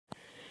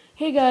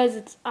Hey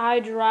guys, I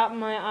dropped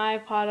my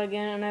iPod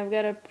again, and I've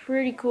got a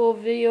pretty cool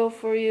video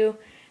for you.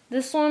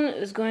 This one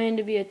is going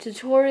to be a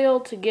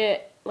tutorial to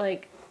get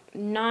like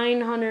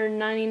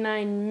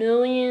 999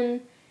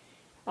 million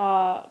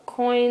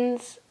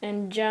coins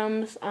and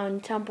gems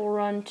on Temple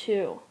Run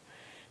 2.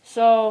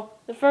 So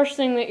the first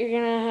thing that you're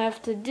going to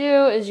have to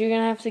do is you're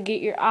going to have to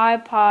get your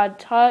iPod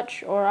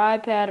Touch or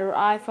iPad or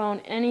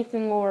iPhone.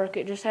 Anything will work.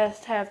 It just has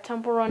to have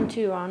Temple Run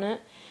 2 on it.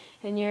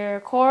 And you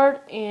record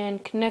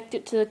and connect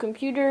it to the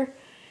computer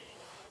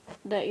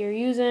that you're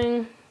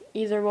using.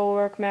 Either will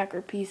work, Mac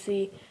or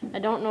PC. I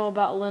don't know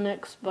about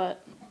Linux,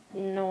 but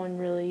no one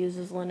really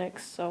uses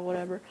Linux, so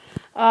whatever.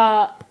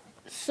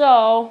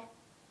 So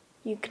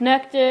you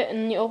connect it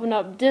and you open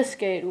up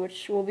Diskate,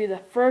 which will be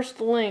the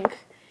first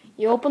link.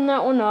 You open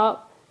that one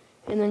up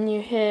and then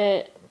you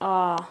hit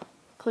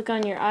click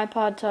on your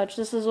iPod Touch.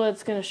 This is what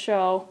it's going to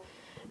show.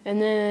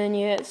 And then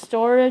you hit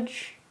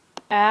Storage,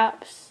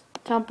 Apps,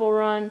 Temple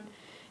Run,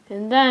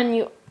 and then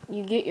you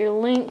get your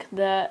link,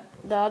 the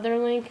other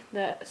link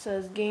that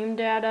says Game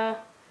Data,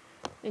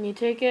 and you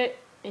take it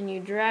and you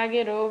drag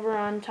it over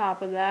on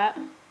top of that,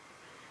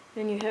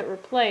 and you hit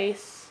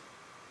Replace,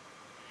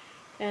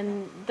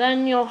 and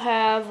then you'll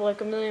have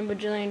like a million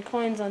bajillion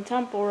coins on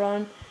Temple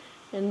Run,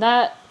 and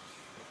that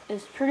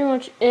is pretty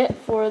much it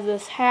for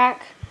this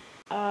hack.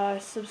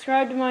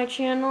 Subscribe to my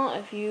channel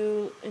if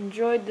you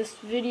enjoyed this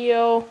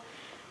video.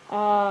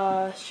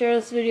 Share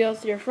this video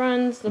with your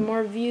friends. The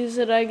more views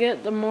that I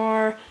get, the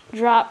more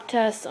drop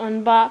tests,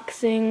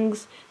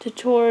 unboxings,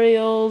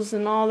 tutorials,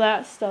 and all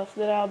that stuff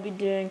that I'll be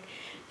doing.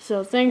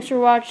 So thanks for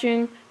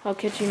watching. I'll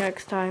catch you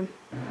next time.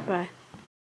 Bye.